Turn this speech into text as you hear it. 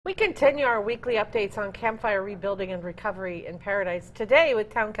We continue our weekly updates on campfire rebuilding and recovery in Paradise today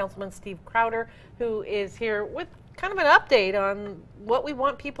with Town Councilman Steve Crowder, who is here with kind of an update on what we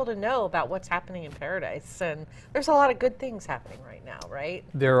want people to know about what's happening in Paradise. And there's a lot of good things happening right now, right?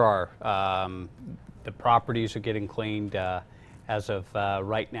 There are. The properties are getting cleaned. As of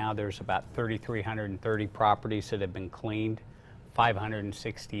right now, there's about 3,330 properties that have been cleaned,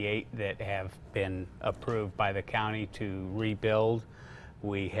 568 that have been approved by the county to rebuild.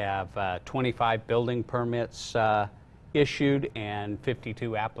 We have 25 building permits issued and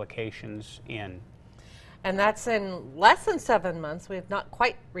 52 applications in. And that's in less than 7 months. We have not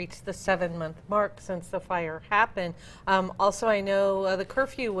quite reached the 7-month mark since the fire happened. Also, I know the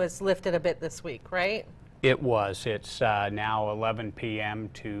curfew was lifted a bit this week, right? It was. It's now 11 p.m.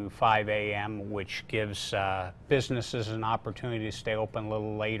 to 5 a.m., which gives businesses an opportunity to stay open a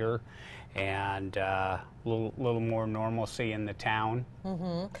little later and a little more normalcy in the town.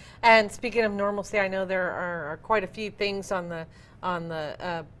 Mm-hmm. And speaking of normalcy, I know there are quite a few things on the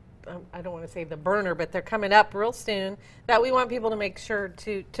I don't want to say the burner, but they're coming up real soon that we want people to make sure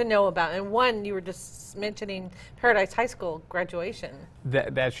to know about. And one, you were just mentioning Paradise High School graduation.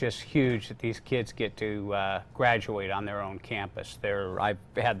 That's just huge that these kids get to graduate on their own campus. I've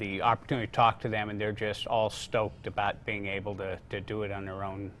had the opportunity to talk to them, and they're just all stoked about being able to do it on their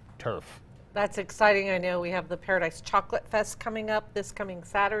own turf. That's exciting. I know we have the Paradise Chocolate Fest coming up this coming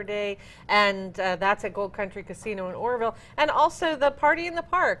Saturday, and that's at Gold Country Casino in Oroville. And also the Party in the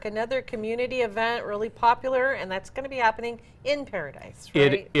Park, another community event, really popular, and that's going to be happening in Paradise,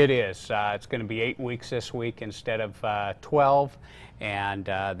 right? It is. It's going to be 8 weeks this week instead of 12, and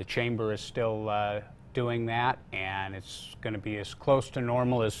the Chamber is still doing that, and it's going to be as close to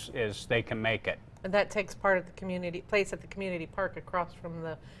normal as they can make it. And that takes part at the place at the community park across from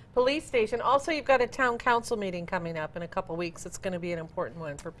the police station. Also, you've got a town council meeting coming up in a couple weeks. It's going to be an important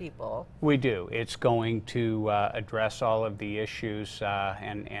one for people. We do. It's going to address all of the issues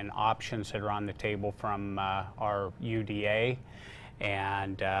and options that are on the table from our UDA,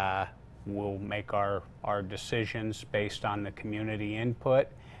 and we'll make our decisions based on the community input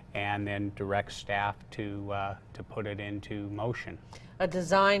and then direct staff to put it into motion. A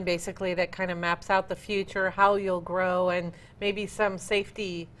design basically that kind of maps out the future, how you'll grow, and maybe some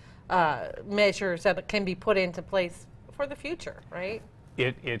safety measures that can be put into place for the future, right?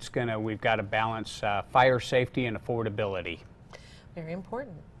 We've got to balance fire safety and affordability. Very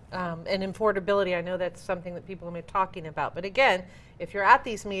important. And affordability, I know that's something that people have been talking about. But again, if you're at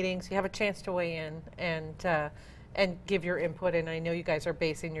these meetings, you have a chance to weigh in and give your input, and I know you guys are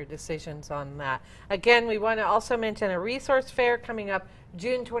basing your decisions on that. Again, we want to also mention a resource fair coming up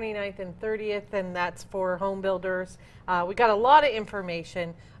June 29th and 30th, and that's for home builders. We got a lot of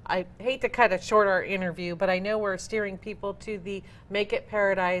information. I hate to cut it short our interview, but I know we're steering people to the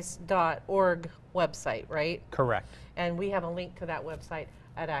makeitparadise.org website, right? Correct. And we have a link to that website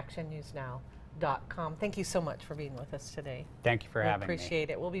at actionnewsnow.com. Thank you so much for being with us today. Thank you for having me. Appreciate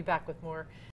it. We'll be back with more